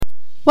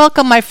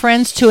Welcome, my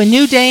friends, to a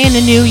new day and a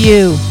new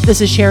you.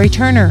 This is Sherry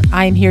Turner.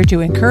 I am here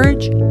to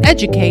encourage,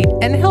 educate,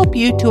 and help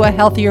you to a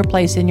healthier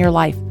place in your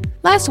life.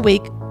 Last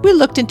week, we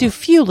looked into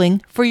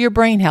fueling for your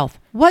brain health.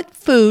 What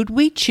food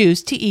we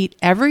choose to eat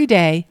every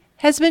day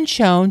has been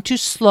shown to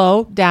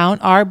slow down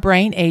our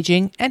brain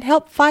aging and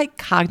help fight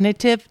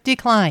cognitive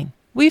decline.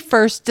 We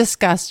first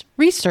discussed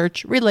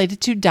research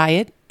related to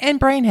diet and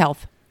brain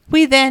health.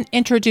 We then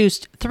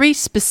introduced 3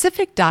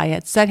 specific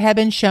diets that have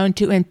been shown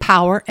to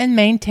empower and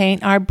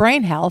maintain our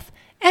brain health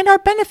and are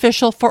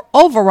beneficial for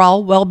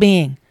overall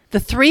well-being.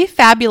 The 3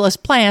 fabulous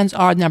plans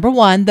are number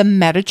 1, the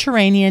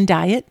Mediterranean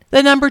diet,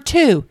 the number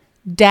 2,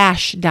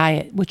 DASH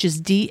diet, which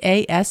is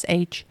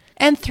DASH,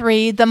 and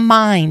 3, the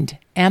MIND,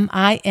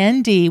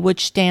 MIND,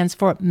 which stands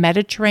for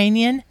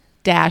Mediterranean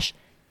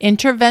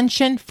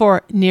Intervention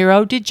for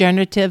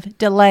Neurodegenerative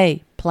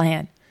Delay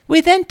plan. We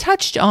then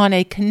touched on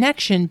a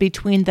connection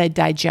between the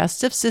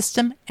digestive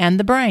system and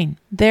the brain.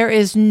 There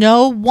is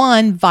no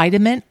one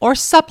vitamin or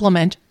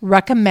supplement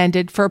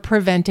recommended for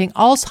preventing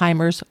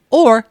Alzheimer's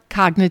or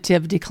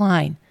cognitive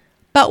decline,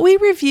 but we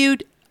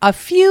reviewed a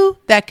few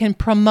that can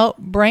promote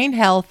brain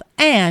health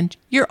and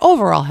your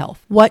overall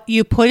health. What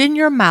you put in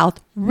your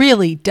mouth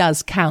really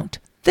does count.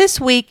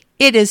 This week,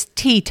 it is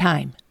tea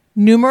time.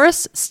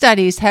 Numerous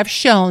studies have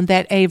shown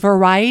that a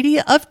variety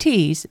of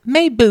teas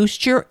may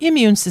boost your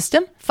immune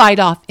system, fight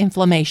off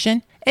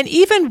inflammation, and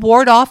even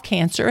ward off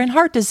cancer and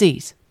heart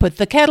disease. Put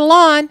the kettle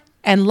on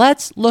and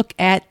let's look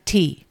at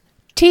tea.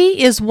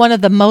 Tea is one of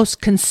the most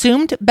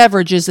consumed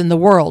beverages in the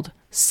world,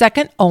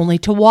 second only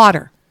to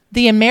water.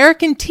 The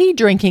American tea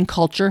drinking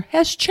culture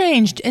has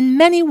changed in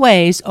many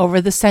ways over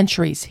the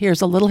centuries.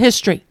 Here's a little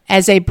history.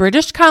 As a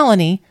British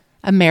colony,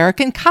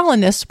 American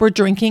colonists were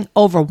drinking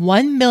over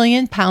 1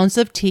 million pounds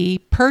of tea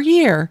per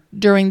year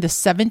during the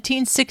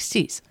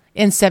 1760s.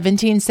 In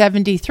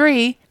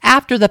 1773,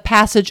 after the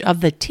passage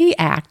of the Tea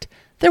Act,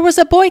 there was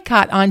a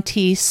boycott on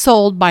tea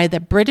sold by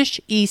the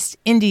British East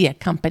India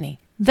Company.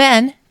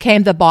 Then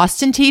came the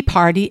Boston Tea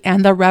Party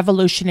and the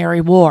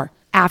Revolutionary War.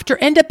 After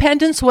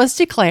independence was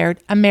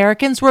declared,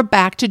 Americans were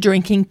back to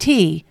drinking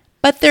tea,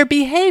 but their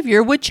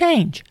behavior would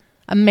change.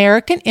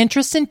 American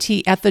interest in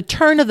tea at the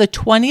turn of the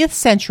 20th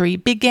century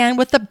began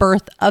with the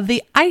birth of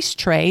the ice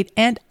trade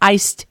and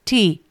iced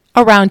tea.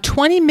 Around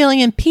 20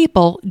 million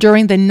people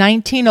during the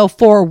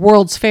 1904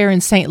 World's Fair in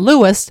St.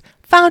 Louis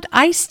found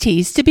iced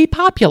teas to be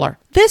popular.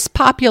 This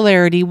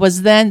popularity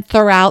was then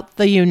throughout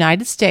the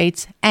United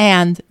States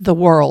and the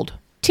world.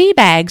 Tea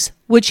bags,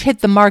 which hit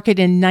the market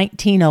in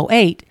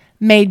 1908,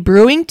 made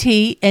brewing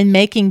tea and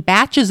making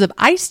batches of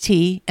iced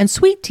tea and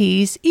sweet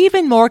teas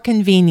even more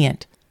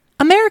convenient.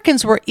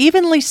 Americans were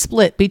evenly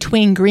split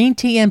between green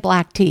tea and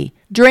black tea,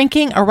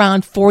 drinking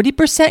around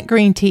 40%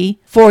 green tea,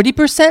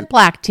 40%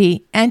 black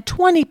tea, and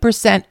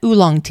 20%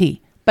 oolong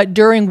tea. But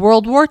during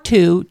World War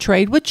II,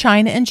 trade with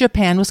China and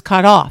Japan was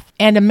cut off,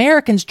 and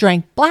Americans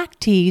drank black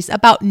teas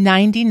about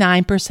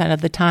 99%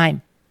 of the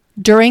time.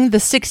 During the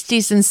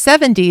 60s and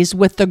 70s,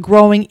 with the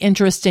growing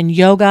interest in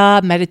yoga,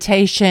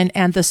 meditation,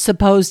 and the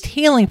supposed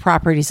healing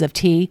properties of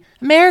tea,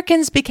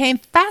 Americans became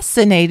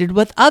fascinated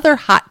with other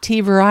hot tea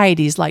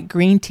varieties like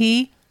green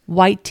tea,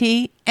 white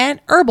tea,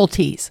 and herbal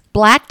teas.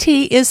 Black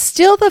tea is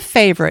still the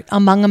favorite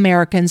among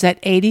Americans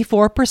at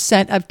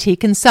 84% of tea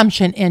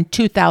consumption in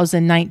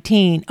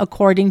 2019,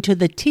 according to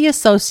the Tea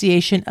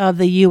Association of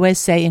the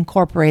USA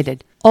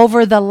Incorporated.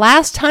 Over the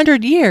last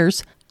 100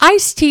 years,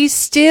 iced tea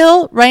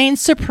still reigns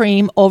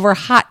supreme over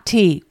hot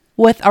tea,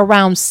 with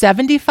around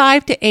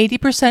 75 to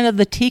 80% of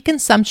the tea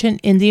consumption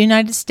in the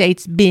United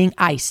States being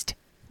iced.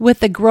 With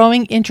the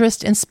growing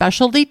interest in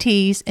specialty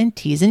teas and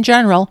teas in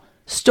general,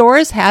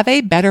 stores have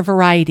a better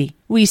variety.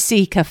 We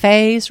see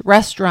cafes,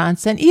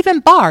 restaurants, and even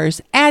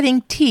bars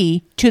adding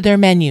tea to their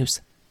menus.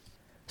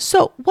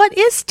 So what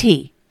is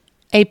tea?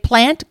 A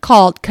plant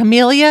called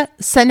Camellia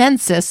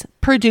sinensis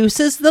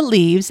produces the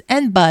leaves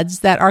and buds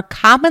that are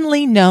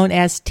commonly known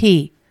as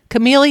tea.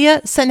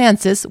 Camellia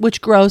sinensis,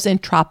 which grows in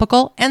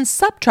tropical and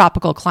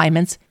subtropical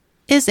climates,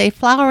 is a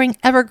flowering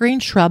evergreen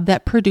shrub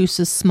that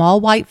produces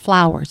small white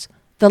flowers.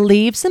 The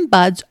leaves and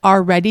buds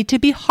are ready to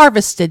be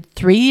harvested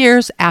 3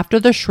 years after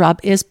the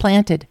shrub is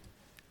planted.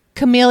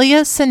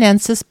 Camellia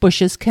sinensis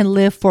bushes can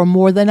live for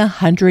more than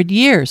 100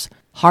 years.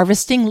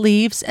 Harvesting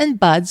leaves and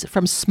buds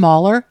from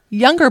smaller,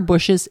 younger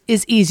bushes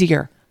is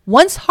easier.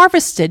 Once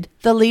harvested,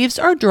 the leaves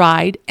are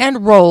dried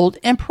and rolled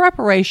in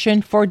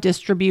preparation for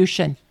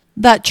distribution.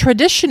 The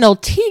traditional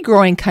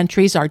tea-growing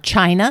countries are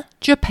China,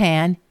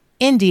 Japan,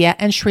 India,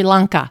 and Sri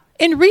Lanka.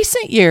 In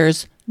recent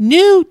years,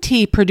 new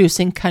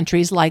tea-producing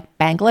countries like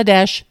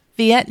Bangladesh,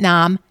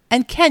 Vietnam,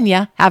 and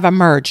Kenya have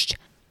emerged.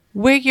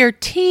 Where your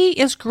tea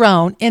is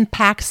grown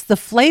impacts the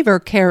flavor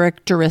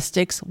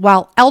characteristics,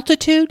 while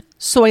altitude,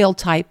 soil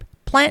type,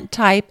 plant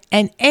type,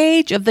 and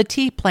age of the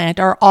tea plant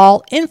are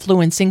all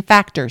influencing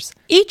factors.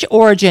 Each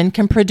origin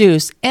can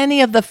produce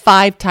any of the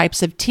 5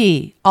 types of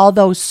tea,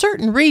 although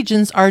certain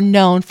regions are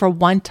known for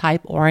one type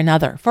or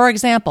another. For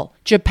example,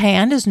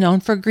 Japan is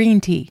known for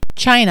green tea.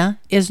 China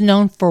is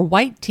known for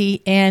white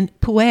tea and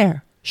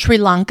pu'er. Sri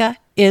Lanka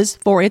is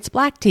for its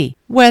black tea.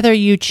 Whether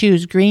you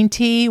choose green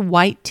tea,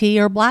 white tea,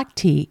 or black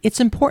tea, it's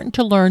important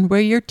to learn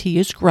where your tea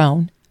is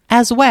grown,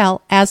 as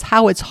well as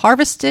how it's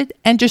harvested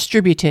and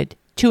distributed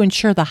to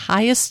ensure the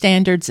highest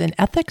standards in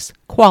ethics,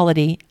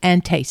 quality,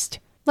 and taste.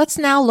 Let's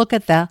now look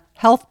at the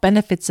health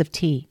benefits of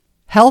tea.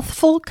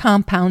 Healthful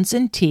compounds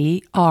in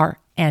tea are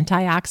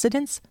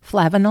antioxidants,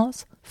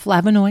 flavonols,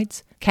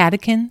 flavonoids,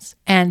 catechins,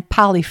 and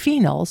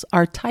polyphenols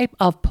are type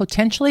of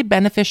potentially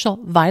beneficial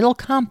vital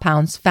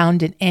compounds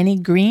found in any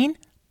green,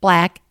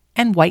 black,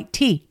 and white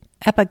tea.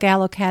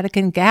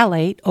 Epigallocatechin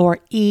gallate, or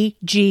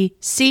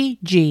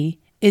EGCG,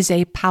 is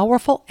a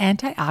powerful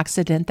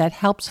antioxidant that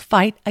helps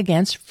fight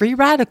against free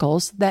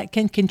radicals that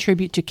can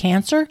contribute to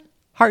cancer,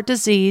 heart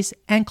disease,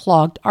 and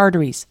clogged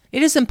arteries.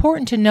 It is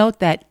important to note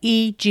that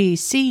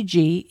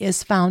EGCG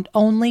is found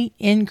only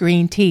in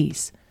green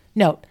teas.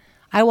 Note,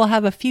 I will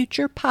have a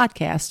future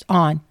podcast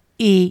on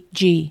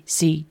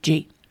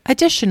EGCG.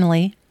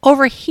 Additionally,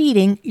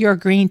 overheating your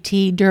green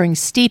tea during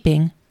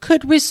steeping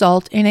could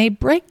result in a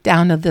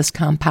breakdown of this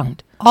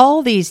compound.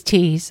 All these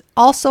teas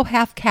also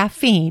have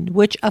caffeine,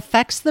 which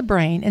affects the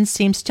brain and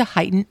seems to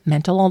heighten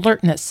mental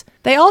alertness.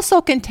 They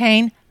also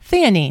contain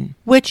theanine,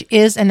 which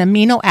is an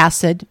amino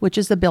acid, which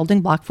is the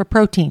building block for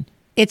protein.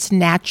 It's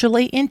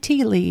naturally in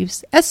tea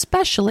leaves,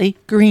 especially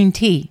green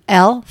tea.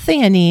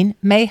 L-theanine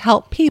may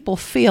help people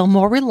feel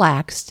more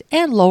relaxed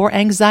and lower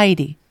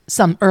anxiety,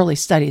 some early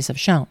studies have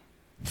shown.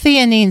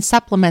 Theanine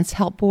supplements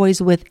help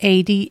boys with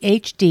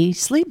ADHD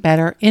sleep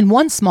better in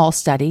one small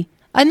study.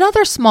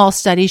 Another small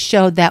study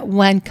showed that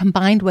when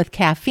combined with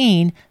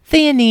caffeine,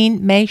 theanine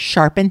may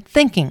sharpen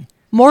thinking.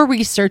 More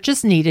research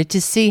is needed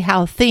to see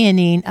how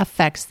theanine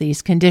affects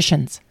these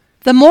conditions.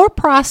 The more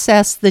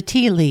processed the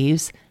tea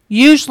leaves,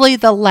 usually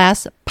the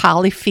less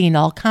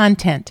polyphenol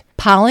content.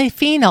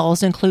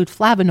 Polyphenols include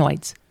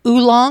flavonoids.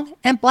 Oolong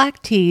and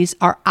black teas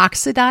are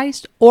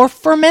oxidized or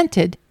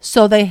fermented,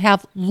 so they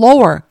have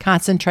lower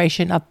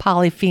concentration of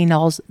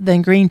polyphenols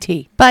than green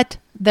tea, but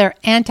their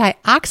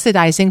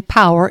antioxidizing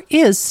power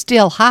is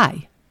still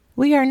high.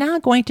 We are now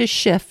going to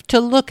shift to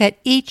look at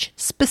each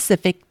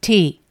specific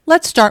tea.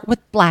 Let's start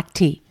with black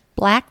tea.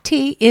 Black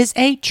tea is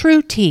a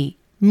true tea,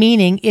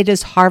 meaning it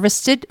is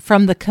harvested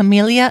from the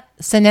Camellia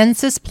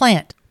sinensis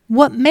plant.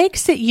 What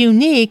makes it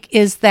unique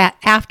is that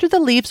after the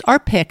leaves are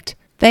picked,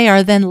 they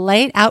are then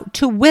laid out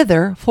to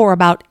wither for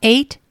about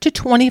 8 to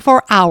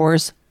 24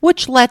 hours,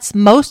 which lets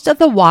most of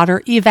the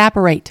water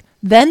evaporate.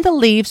 Then the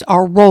leaves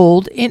are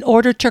rolled in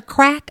order to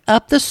crack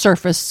up the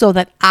surface so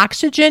that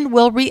oxygen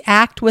will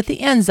react with the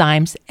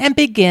enzymes and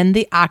begin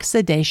the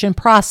oxidation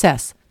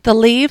process. The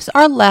leaves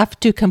are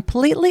left to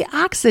completely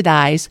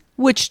oxidize,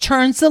 which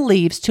turns the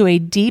leaves to a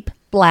deep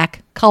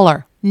black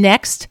color.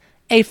 Next,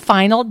 a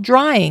final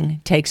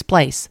drying takes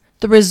place.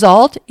 The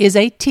result is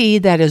a tea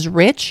that is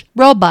rich,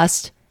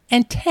 robust,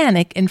 and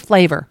tannic in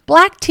flavor.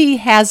 Black tea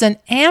has an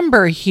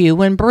amber hue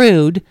when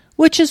brewed,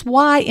 which is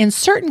why in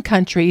certain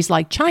countries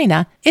like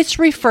China, it's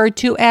referred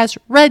to as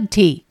red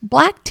tea.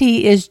 Black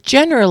tea is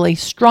generally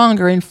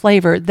stronger in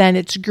flavor than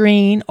its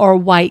green or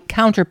white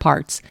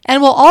counterparts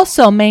and will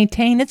also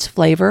maintain its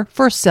flavor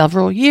for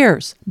several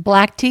years.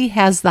 Black tea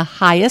has the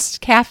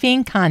highest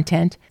caffeine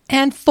content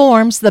and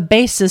forms the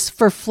basis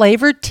for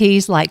flavored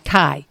teas like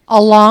Kai,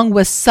 along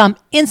with some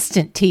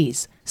instant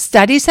teas.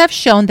 Studies have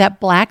shown that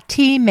black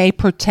tea may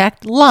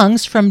protect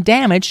lungs from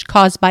damage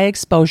caused by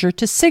exposure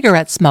to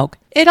cigarette smoke.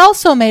 It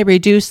also may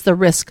reduce the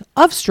risk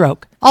of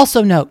stroke.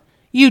 Also note,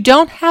 you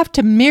don't have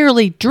to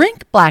merely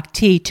drink black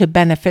tea to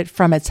benefit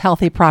from its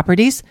healthy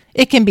properties.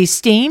 It can be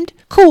steamed,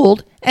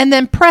 cooled, and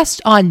then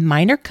pressed on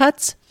minor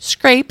cuts,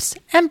 scrapes,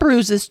 and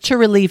bruises to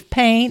relieve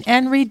pain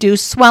and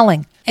reduce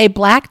swelling. A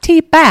black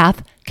tea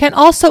bath can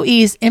also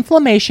ease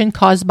inflammation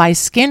caused by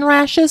skin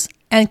rashes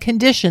and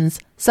conditions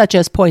such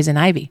as poison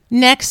ivy.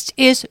 Next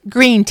is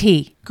green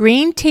tea.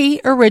 Green tea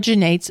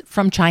originates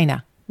from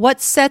China. What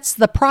sets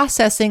the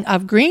processing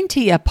of green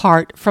tea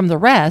apart from the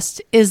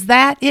rest is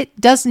that it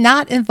does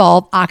not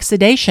involve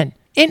oxidation.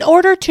 In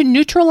order to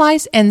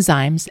neutralize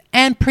enzymes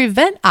and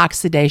prevent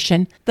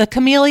oxidation, the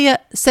Camellia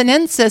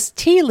sinensis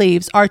tea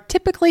leaves are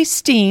typically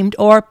steamed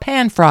or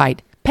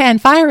pan-fried.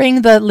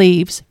 Pan-firing the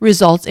leaves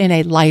results in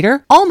a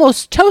lighter,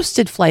 almost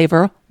toasted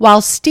flavor,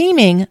 while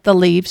steaming the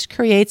leaves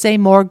creates a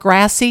more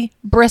grassy,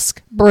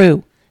 brisk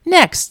brew.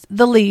 Next,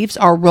 the leaves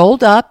are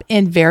rolled up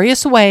in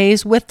various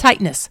ways with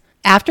tightness.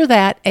 After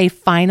that, a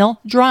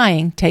final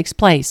drying takes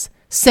place.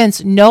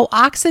 Since no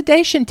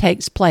oxidation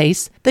takes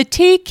place, the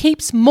tea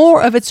keeps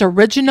more of its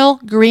original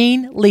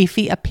green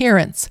leafy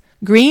appearance.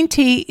 Green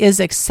tea is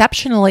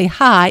exceptionally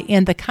high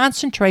in the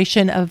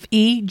concentration of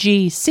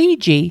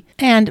EGCG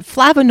and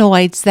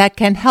flavonoids that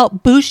can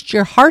help boost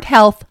your heart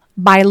health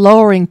by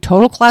lowering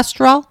total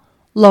cholesterol,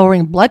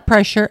 lowering blood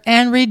pressure,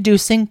 and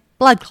reducing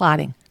blood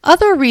clotting.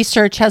 Other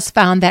research has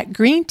found that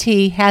green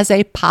tea has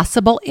a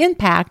possible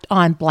impact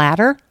on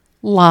bladder,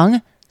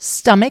 lung,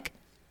 stomach,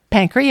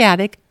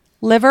 pancreatic,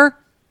 liver,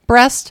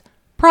 breast,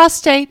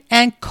 prostate,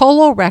 and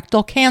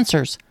colorectal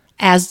cancers.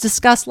 As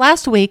discussed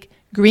last week,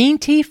 green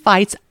tea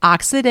fights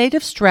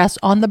oxidative stress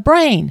on the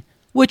brain,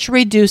 which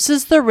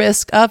reduces the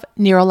risk of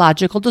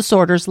neurological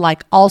disorders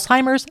like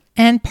Alzheimer's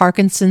and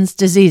Parkinson's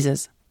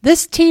diseases.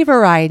 This tea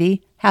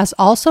variety has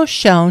also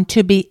shown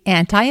to be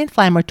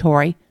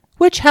anti-inflammatory,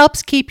 which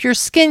helps keep your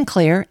skin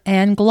clear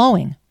and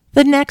glowing.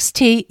 The next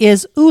tea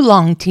is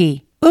oolong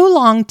tea.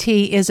 Oolong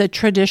tea is a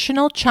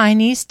traditional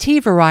Chinese tea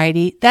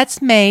variety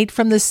that's made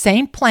from the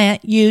same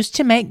plant used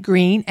to make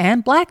green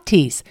and black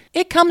teas.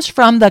 It comes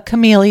from the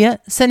Camellia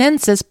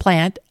sinensis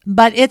plant,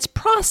 but it's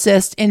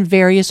processed in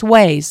various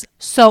ways,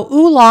 so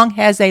oolong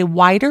has a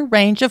wider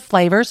range of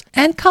flavors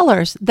and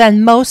colors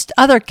than most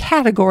other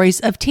categories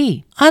of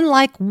tea.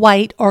 Unlike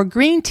white or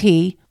green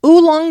tea,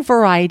 oolong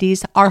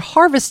varieties are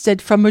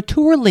harvested from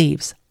mature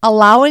leaves,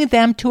 allowing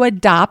them to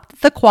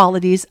adopt the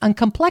qualities and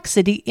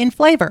complexity in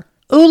flavor.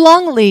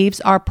 Oolong leaves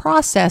are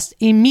processed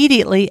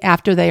immediately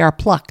after they are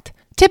plucked.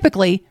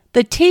 Typically,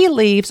 the tea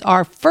leaves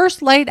are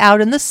first laid out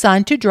in the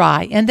sun to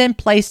dry and then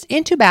placed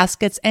into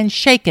baskets and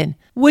shaken,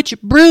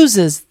 which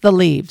bruises the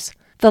leaves.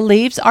 The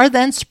leaves are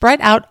then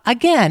spread out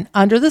again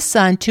under the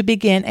sun to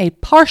begin a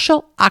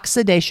partial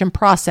oxidation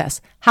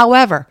process.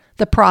 However,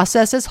 the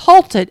process is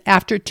halted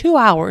after 2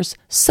 hours,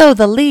 so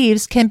the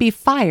leaves can be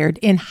fired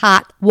in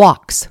hot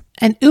woks.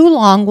 An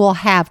oolong will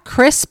have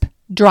crisp,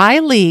 dry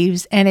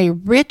leaves and a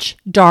rich,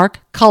 dark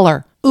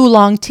color.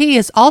 Oolong tea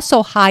is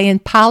also high in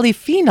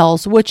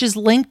polyphenols, which is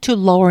linked to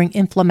lowering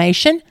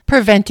inflammation,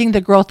 preventing the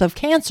growth of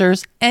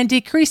cancers, and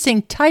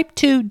decreasing type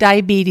 2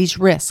 diabetes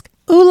risk.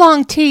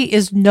 Oolong tea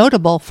is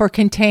notable for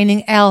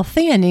containing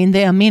L-theanine, the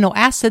amino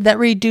acid that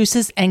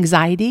reduces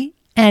anxiety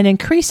and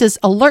increases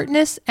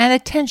alertness and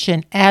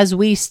attention, as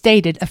we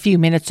stated a few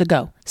minutes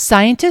ago.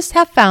 Scientists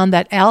have found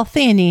that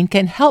L-theanine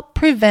can help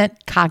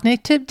prevent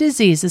cognitive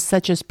diseases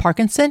such as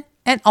Parkinson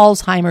and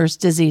Alzheimer's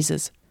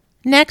diseases.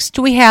 Next,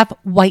 we have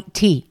white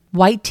tea.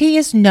 White tea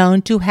is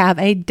known to have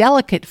a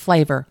delicate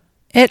flavor.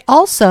 It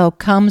also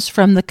comes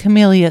from the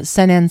Camellia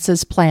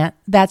sinensis plant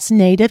that's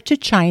native to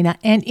China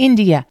and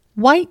India.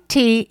 White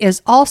tea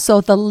is also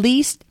the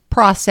least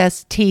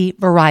processed tea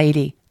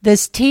variety.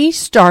 This tea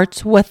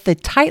starts with the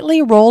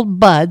tightly rolled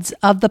buds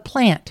of the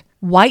plant.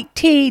 White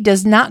tea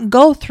does not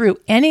go through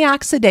any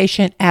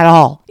oxidation at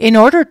all. In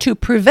order to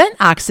prevent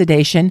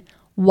oxidation,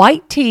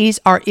 white teas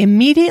are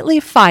immediately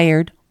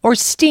fired or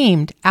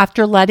steamed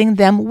after letting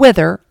them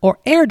wither or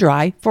air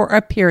dry for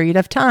a period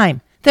of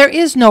time. There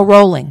is no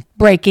rolling,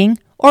 breaking,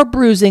 or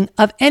bruising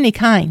of any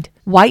kind.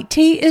 White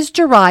tea is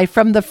derived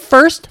from the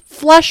first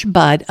flush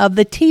bud of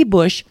the tea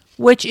bush,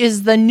 which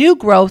is the new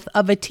growth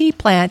of a tea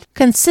plant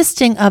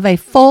consisting of a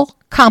full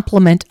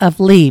complement of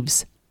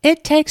leaves.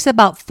 It takes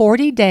about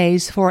 40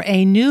 days for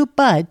a new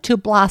bud to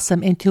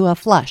blossom into a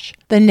flush.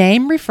 The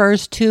name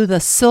refers to the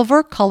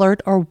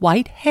silver-colored or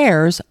white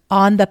hairs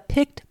on the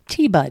picked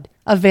tea bud.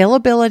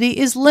 Availability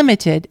is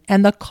limited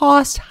and the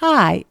cost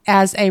high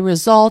as a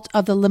result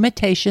of the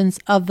limitations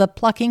of the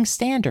plucking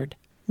standard.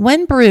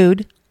 When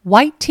brewed,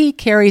 white tea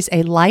carries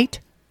a light,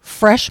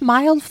 fresh,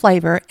 mild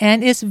flavor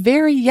and is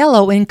very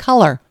yellow in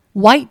color.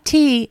 White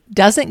tea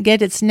doesn't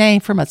get its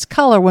name from its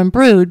color when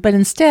brewed, but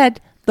instead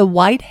the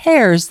white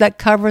hairs that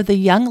cover the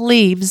young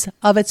leaves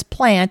of its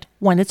plant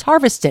when it's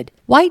harvested.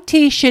 White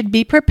tea should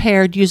be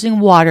prepared using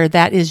water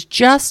that is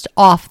just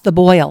off the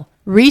boil.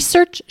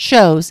 Research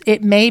shows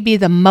it may be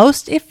the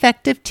most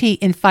effective tea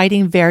in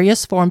fighting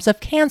various forms of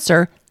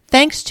cancer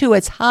thanks to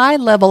its high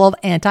level of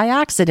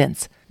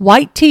antioxidants.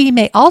 White tea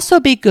may also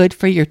be good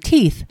for your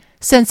teeth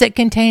since it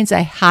contains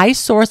a high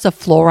source of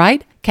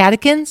fluoride,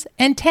 catechins,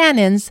 and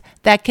tannins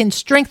that can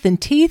strengthen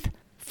teeth,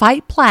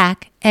 fight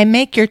plaque, and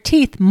make your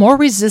teeth more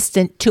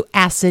resistant to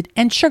acid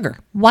and sugar.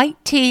 White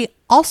tea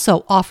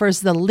also offers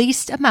the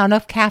least amount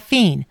of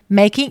caffeine,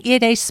 making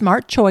it a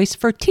smart choice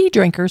for tea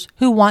drinkers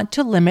who want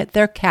to limit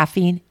their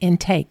caffeine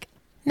intake.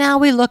 Now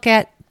we look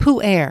at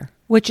pu'er,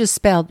 which is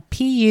spelled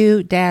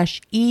P-U-E-R-H.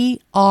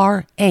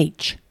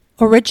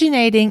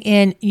 Originating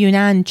in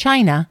Yunnan,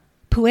 China,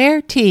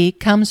 pu'er tea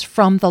comes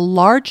from the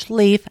large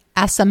leaf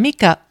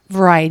Assamica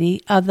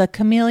variety of the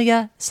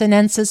Camellia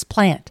sinensis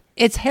plant.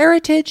 Its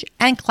heritage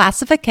and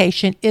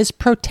classification is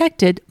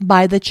protected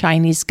by the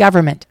Chinese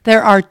government.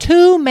 There are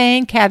two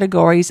main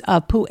categories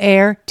of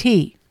pu'er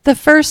tea. The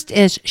first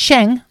is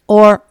sheng,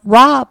 or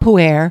raw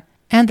pu'er,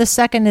 and the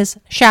second is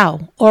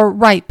shao, or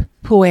ripe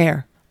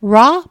pu'er.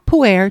 Raw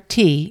pu'er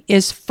tea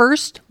is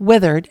first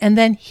withered and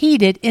then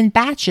heated in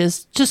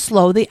batches to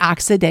slow the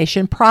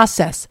oxidation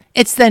process.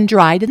 It's then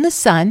dried in the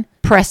sun,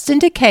 pressed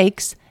into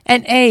cakes,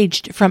 and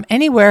aged from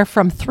anywhere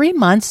from 3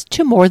 months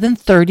to more than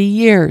 30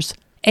 years.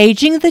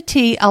 Aging the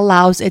tea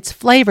allows its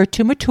flavor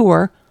to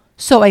mature,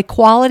 so a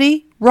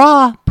quality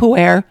raw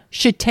pu'er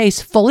should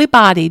taste fully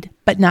bodied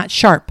but not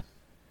sharp.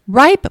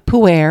 Ripe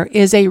pu'er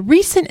is a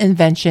recent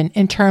invention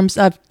in terms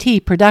of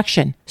tea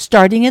production,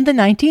 starting in the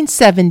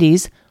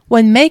 1970s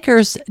when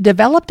makers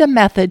developed a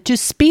method to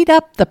speed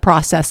up the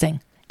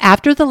processing.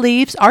 After the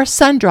leaves are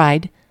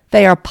sun-dried,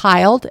 they are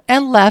piled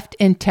and left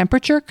in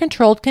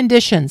temperature-controlled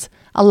conditions,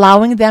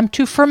 allowing them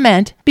to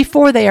ferment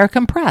before they are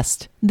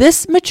compressed.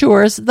 This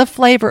matures the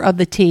flavor of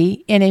the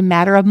tea in a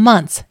matter of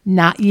months,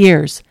 not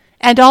years,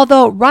 And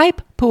although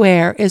ripe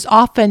pu'er is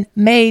often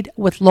made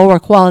with lower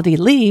quality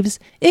leaves,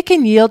 it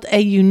can yield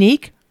a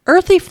unique,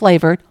 earthy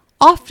flavored,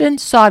 often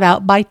sought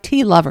out by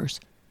tea lovers.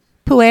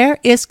 Pu'er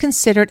is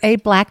considered a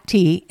black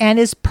tea and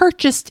is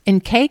purchased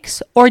in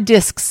cakes or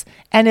discs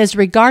and is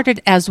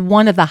regarded as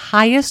one of the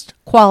highest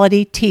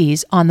quality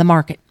teas on the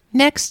market.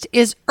 Next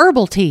is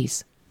herbal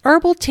teas.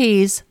 Herbal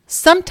teas,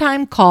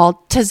 sometimes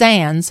called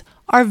tisanes,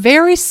 are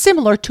very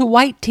similar to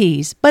white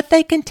teas, but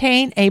they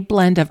contain a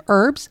blend of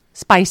herbs,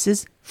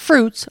 spices,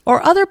 fruits,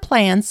 or other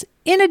plants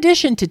in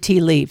addition to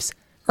tea leaves.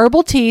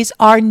 Herbal teas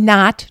are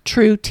not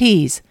true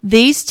teas.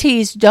 These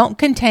teas don't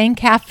contain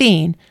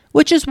caffeine,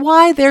 which is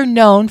why they're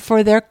known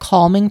for their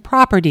calming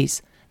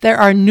properties. There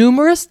are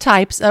numerous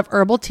types of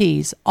herbal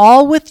teas,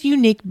 all with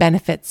unique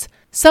benefits.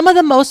 Some of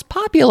the most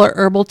popular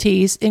herbal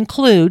teas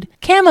include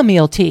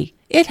chamomile tea.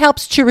 It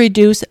helps to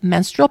reduce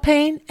menstrual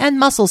pain and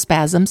muscle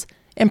spasms,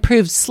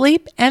 improves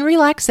sleep and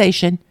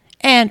relaxation,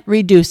 and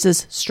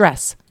reduces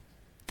stress.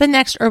 The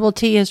next herbal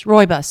tea is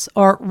rooibos,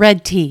 or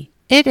red tea.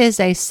 It is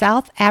a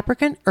South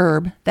African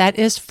herb that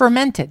is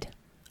fermented.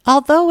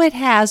 Although it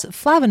has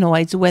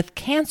flavonoids with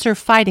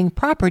cancer-fighting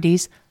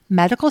properties,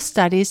 medical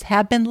studies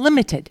have been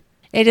limited.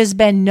 It has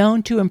been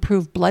known to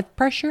improve blood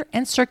pressure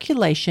and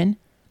circulation,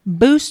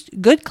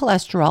 boost good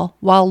cholesterol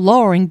while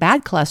lowering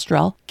bad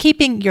cholesterol,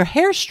 keeping your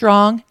hair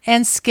strong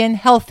and skin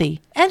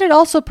healthy, and it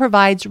also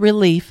provides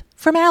relief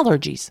from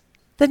allergies.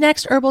 The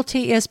next herbal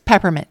tea is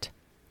peppermint.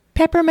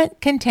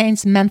 Peppermint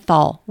contains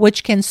menthol,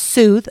 which can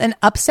soothe an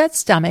upset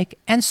stomach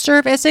and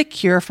serve as a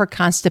cure for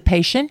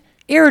constipation,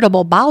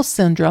 irritable bowel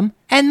syndrome,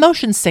 and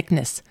motion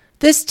sickness.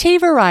 This tea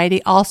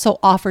variety also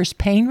offers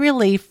pain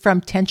relief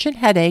from tension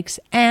headaches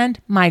and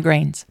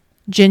migraines.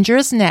 Ginger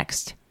is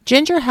next.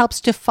 Ginger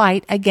helps to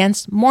fight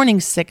against morning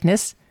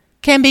sickness,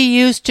 can be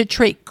used to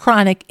treat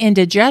chronic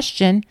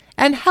indigestion,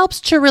 and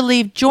helps to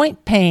relieve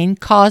joint pain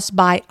caused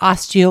by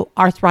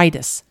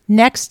osteoarthritis.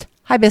 Next,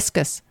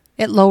 hibiscus.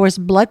 It lowers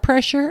blood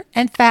pressure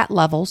and fat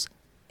levels,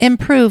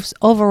 improves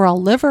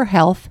overall liver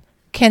health,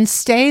 can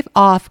stave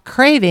off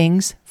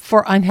cravings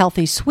for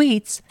unhealthy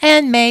sweets,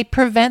 and may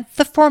prevent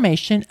the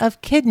formation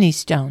of kidney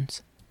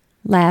stones.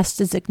 Last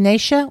is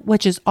Echinacea,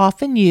 which is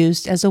often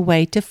used as a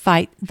way to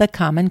fight the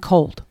common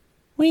cold.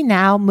 We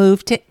now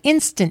move to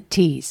instant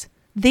teas.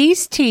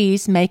 These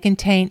teas may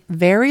contain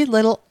very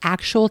little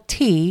actual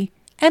tea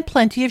and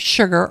plenty of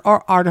sugar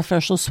or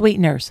artificial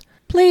sweeteners.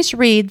 Please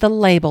read the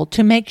label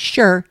to make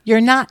sure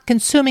you're not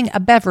consuming a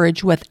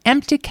beverage with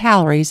empty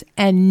calories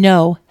and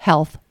no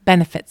health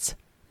benefits.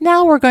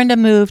 Now we're going to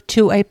move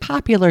to a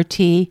popular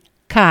tea,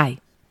 Kai.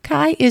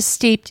 Kai is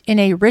steeped in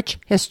a rich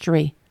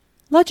history.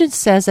 Legend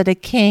says that a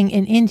king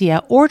in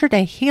India ordered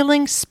a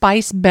healing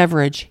spice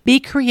beverage be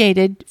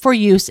created for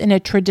use in a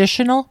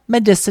traditional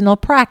medicinal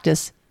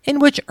practice in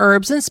which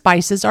herbs and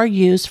spices are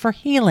used for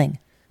healing.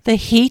 The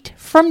heat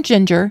from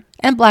ginger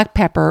and black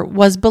pepper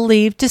was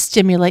believed to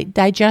stimulate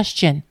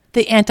digestion.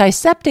 The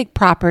antiseptic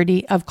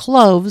property of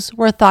cloves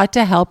were thought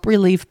to help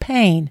relieve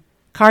pain.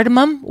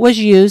 Cardamom was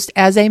used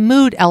as a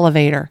mood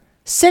elevator.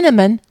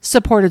 Cinnamon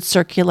supported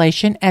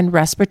circulation and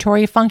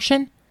respiratory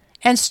function,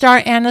 and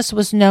star anise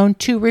was known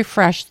to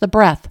refresh the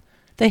breath.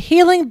 The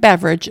healing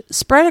beverage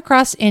spread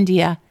across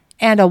India,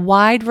 and a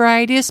wide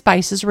variety of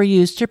spices were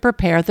used to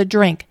prepare the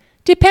drink,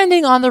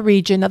 depending on the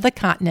region of the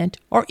continent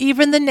or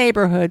even the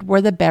neighborhood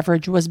where the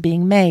beverage was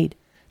being made.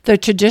 The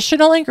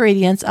traditional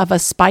ingredients of a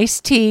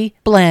spiced tea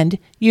blend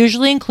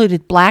usually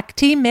included black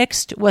tea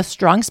mixed with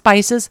strong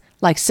spices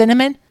like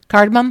cinnamon,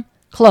 cardamom,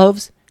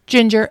 cloves,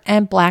 ginger,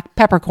 and black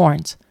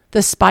peppercorns.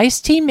 The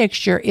spiced tea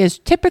mixture is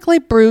typically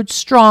brewed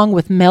strong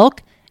with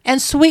milk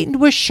and sweetened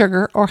with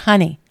sugar or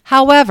honey.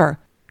 However,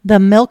 the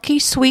milky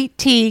sweet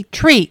tea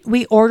treat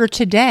we order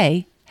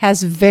today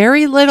has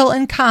very little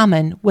in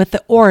common with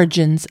the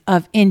origins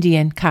of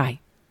Indian Kai.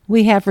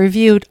 We have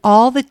reviewed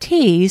all the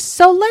teas,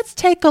 so let's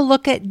take a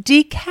look at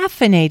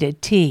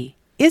decaffeinated tea.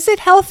 Is it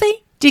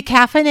healthy?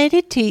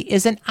 Decaffeinated tea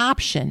is an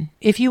option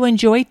if you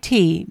enjoy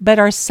tea but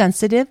are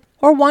sensitive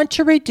or want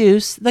to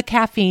reduce the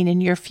caffeine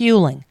in your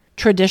fueling.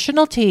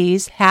 Traditional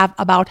teas have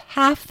about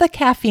half the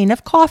caffeine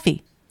of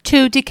coffee.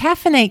 To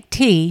decaffeinate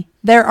tea,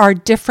 there are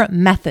different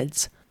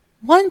methods.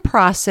 One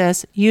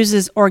process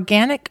uses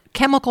organic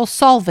chemical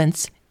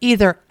solvents,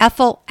 either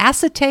ethyl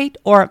acetate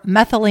or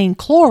methylene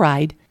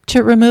chloride,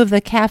 to remove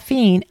the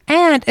caffeine,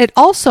 and it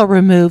also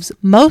removes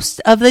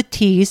most of the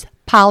tea's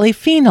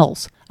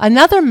polyphenols.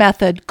 Another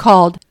method,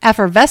 called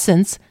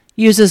effervescence,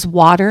 uses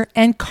water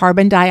and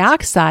carbon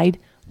dioxide,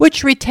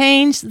 which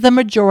retains the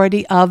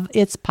majority of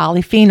its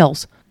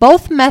polyphenols.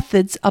 Both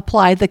methods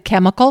apply the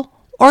chemical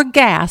or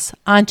gas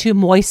onto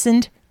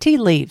moistened tea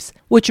leaves,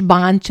 which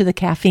bond to the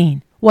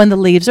caffeine. When the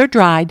leaves are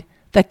dried,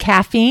 the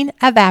caffeine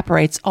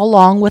evaporates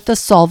along with the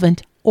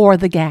solvent or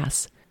the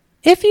gas.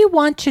 If you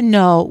want to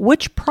know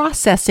which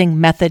processing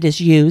method is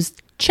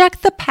used,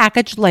 check the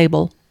package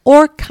label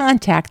or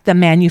contact the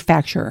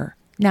manufacturer.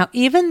 Now,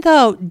 even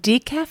though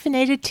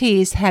decaffeinated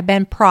teas have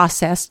been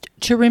processed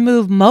to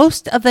remove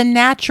most of the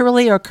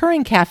naturally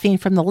occurring caffeine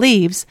from the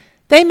leaves,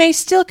 they may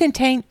still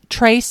contain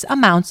trace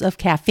amounts of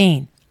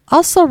caffeine.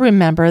 Also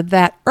remember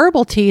that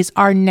herbal teas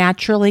are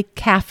naturally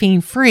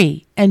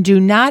caffeine-free and do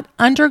not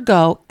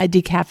undergo a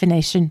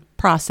decaffeination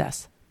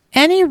process.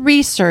 Any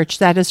research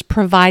that is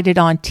provided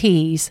on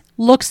teas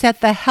looks at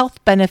the health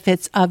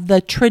benefits of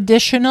the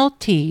traditional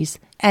teas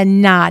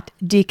and not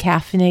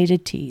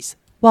decaffeinated teas.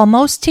 While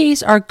most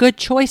teas are good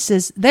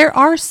choices, there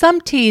are some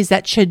teas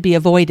that should be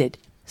avoided.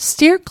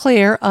 Steer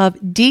clear of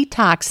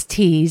detox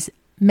teas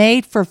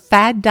made for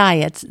fad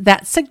diets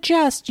that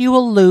suggest you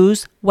will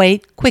lose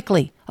weight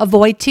quickly.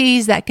 Avoid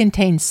teas that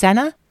contain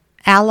senna,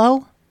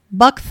 aloe,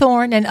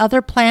 buckthorn, and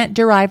other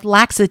plant-derived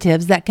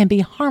laxatives that can be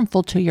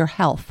harmful to your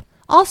health.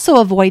 Also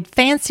avoid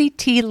fancy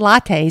tea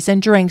lattes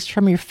and drinks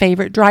from your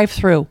favorite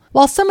drive-thru.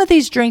 While some of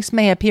these drinks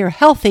may appear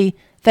healthy,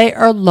 they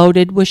are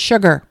loaded with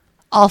sugar.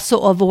 Also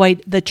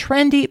avoid the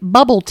trendy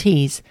bubble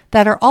teas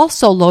that are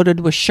also loaded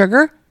with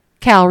sugar,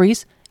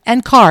 calories,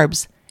 and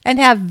carbs and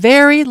have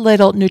very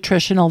little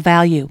nutritional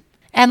value.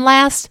 And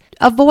last,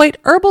 avoid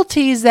herbal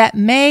teas that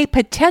may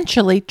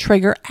potentially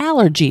trigger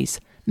allergies.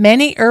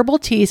 Many herbal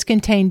teas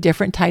contain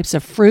different types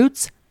of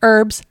fruits,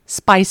 herbs,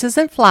 spices,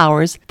 and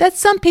flowers that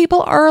some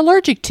people are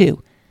allergic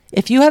to.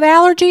 If you have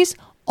allergies,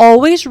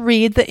 always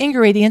read the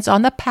ingredients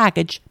on the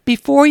package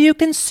before you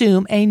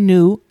consume a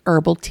new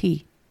herbal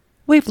tea.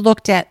 We've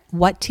looked at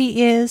what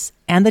tea is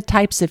and the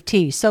types of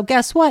tea, so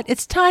guess what?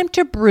 It's time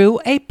to brew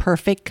a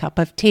perfect cup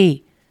of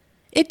tea.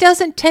 It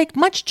doesn't take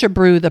much to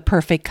brew the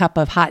perfect cup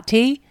of hot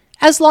tea,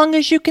 as long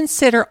as you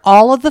consider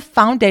all of the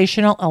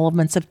foundational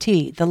elements of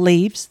tea, the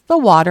leaves, the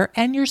water,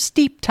 and your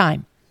steep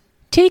time.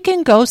 Tea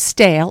can go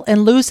stale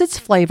and lose its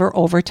flavor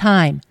over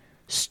time.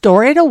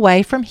 Store it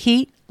away from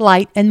heat,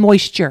 light, and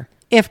moisture.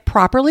 If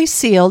properly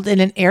sealed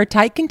in an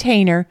airtight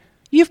container,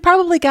 you've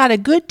probably got a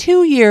good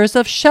 2 years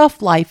of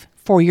shelf life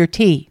for your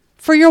tea.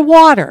 For your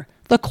water,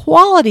 the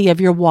quality of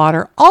your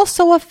water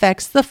also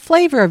affects the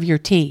flavor of your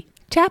tea.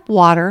 Tap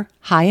water,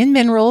 high in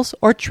minerals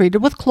or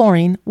treated with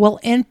chlorine, will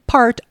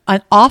impart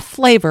an off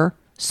flavor,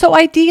 so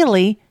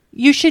ideally,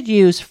 you should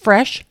use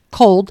fresh,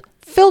 cold,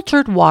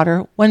 filtered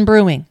water when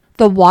brewing.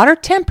 The water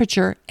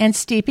temperature and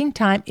steeping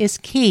time is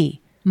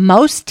key.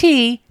 Most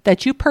tea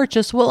that you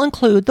purchase will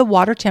include the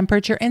water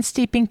temperature and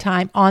steeping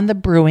time on the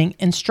brewing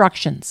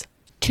instructions.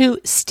 To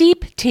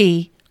steep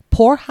tea,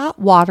 pour hot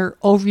water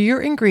over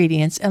your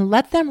ingredients and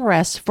let them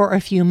rest for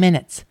a few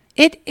minutes.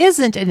 It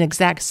isn't an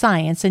exact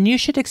science, and you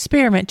should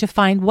experiment to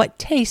find what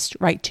tastes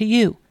right to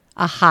you.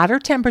 A hotter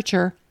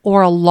temperature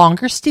or a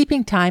longer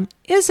steeping time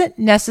isn't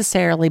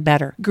necessarily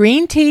better.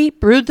 Green tea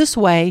brewed this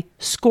way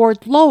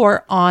scored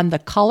lower on the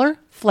color,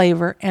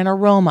 flavor, and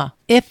aroma.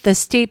 If the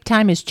steep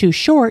time is too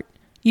short,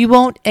 you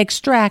won't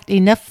extract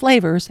enough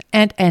flavors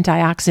and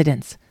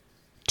antioxidants.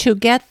 To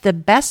get the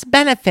best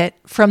benefit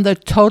from the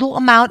total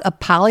amount of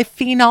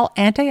polyphenol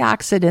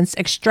antioxidants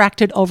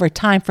extracted over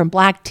time from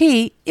black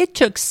tea, it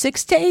took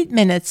 6 to 8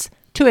 minutes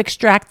to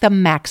extract the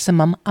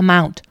maximum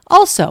amount.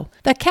 Also,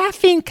 the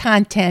caffeine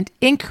content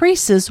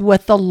increases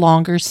with the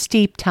longer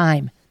steep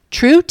time.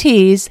 True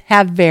teas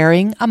have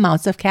varying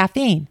amounts of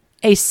caffeine.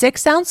 A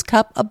 6-ounce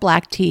cup of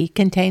black tea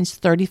contains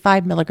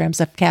 35 milligrams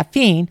of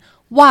caffeine,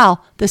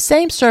 while the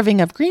same serving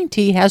of green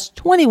tea has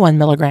 21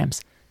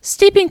 milligrams.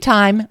 Steeping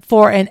time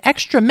for an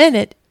extra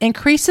minute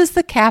increases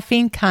the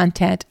caffeine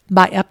content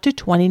by up to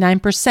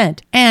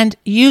 29%, and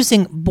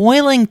using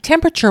boiling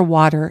temperature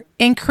water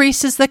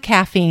increases the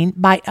caffeine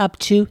by up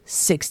to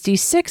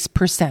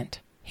 66%.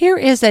 Here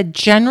is a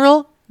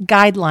general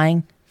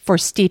guideline for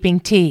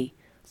steeping tea.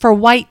 For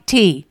white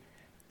tea,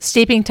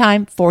 steeping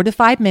time 4 to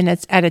 5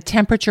 minutes at a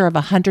temperature of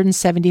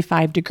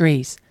 175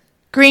 degrees.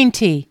 Green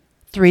tea,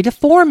 3 to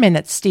 4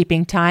 minutes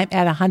steeping time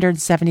at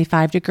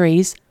 175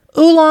 degrees.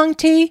 Oolong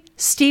tea,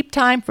 steep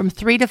time from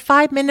 3 to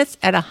 5 minutes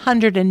at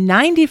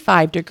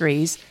 195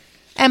 degrees.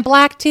 And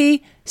black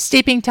tea,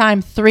 steeping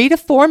time 3 to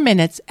 4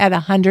 minutes at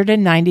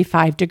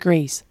 195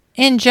 degrees.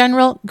 In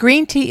general,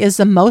 green tea is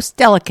the most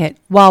delicate,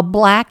 while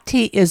black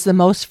tea is the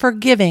most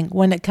forgiving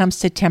when it comes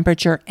to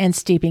temperature and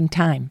steeping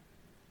time.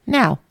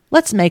 Now,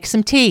 let's make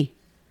some tea.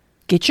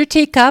 Get your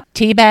teacup,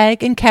 tea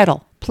bag, and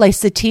kettle.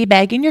 Place the tea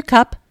bag in your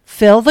cup.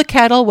 Fill the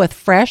kettle with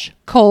fresh,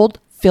 cold,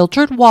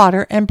 filtered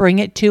water and bring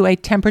it to a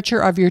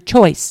temperature of your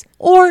choice,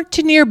 or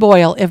to near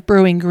boil if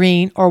brewing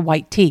green or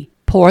white tea.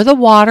 Pour the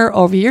water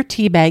over your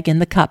tea bag in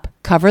the cup.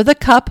 Cover the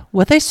cup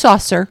with a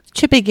saucer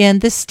to begin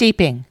the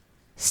steeping.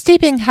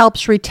 Steeping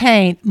helps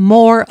retain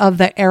more of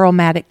the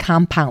aromatic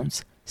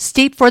compounds.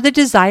 Steep for the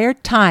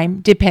desired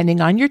time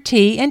depending on your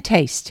tea and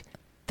taste.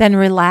 Then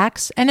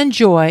relax and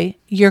enjoy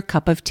your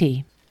cup of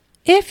tea.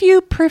 If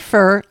you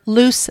prefer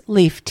loose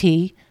leaf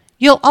tea,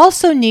 you'll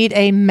also need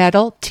a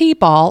metal tea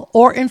ball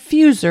or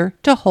infuser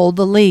to hold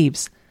the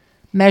leaves.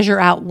 Measure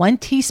out 1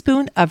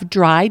 teaspoon of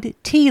dried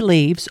tea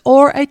leaves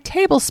or a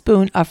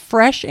tablespoon of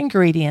fresh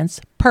ingredients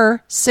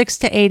per 6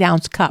 to 8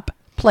 ounce cup.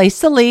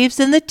 Place the leaves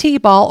in the tea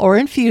ball or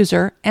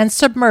infuser and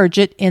submerge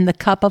it in the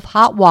cup of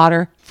hot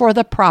water for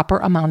the proper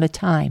amount of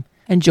time.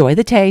 Enjoy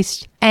the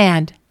taste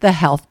and the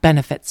health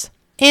benefits.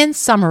 In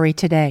summary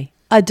today,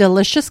 A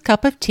delicious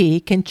cup of tea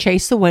can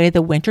chase away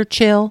the winter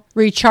chill,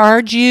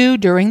 recharge you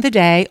during the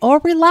day, or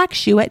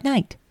relax you at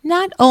night.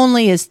 Not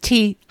only is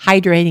tea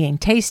hydrating and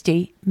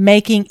tasty,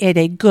 making it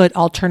a good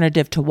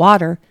alternative to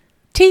water,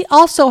 tea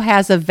also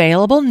has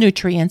available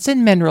nutrients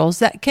and minerals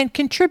that can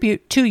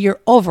contribute to your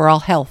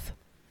overall health.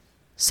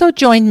 So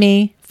join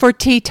me for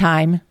tea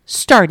time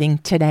starting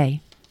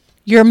today.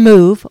 Your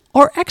move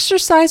or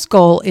exercise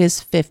goal is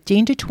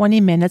 15 to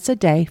 20 minutes a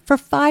day for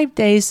 5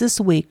 days this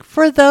week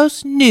for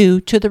those new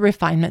to the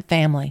Refinement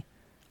family.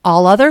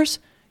 All others,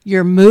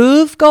 your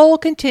move goal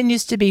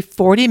continues to be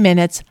 40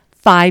 minutes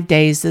 5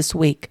 days this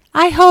week.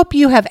 I hope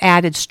you have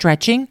added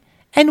stretching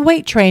and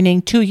weight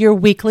training to your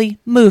weekly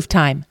move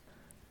time.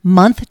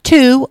 Month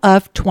 2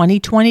 of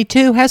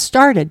 2022 has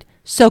started,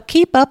 so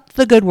keep up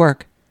the good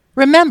work.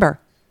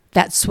 Remember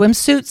that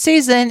swimsuit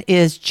season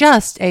is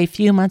just a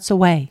few months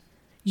away.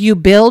 You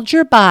build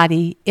your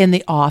body in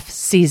the off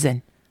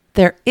season.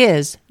 There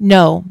is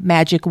no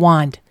magic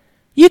wand.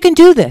 You can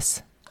do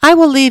this. I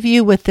will leave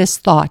you with this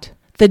thought.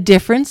 The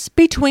difference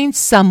between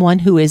someone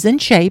who is in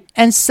shape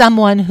and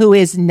someone who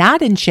is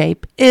not in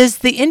shape is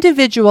the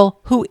individual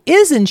who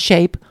is in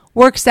shape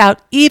works out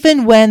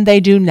even when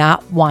they do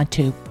not want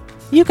to.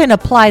 You can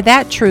apply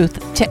that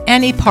truth to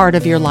any part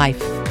of your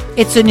life.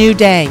 It's a new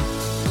day,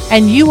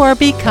 and you are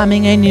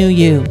becoming a new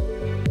you.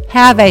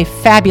 Have a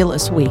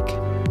fabulous week.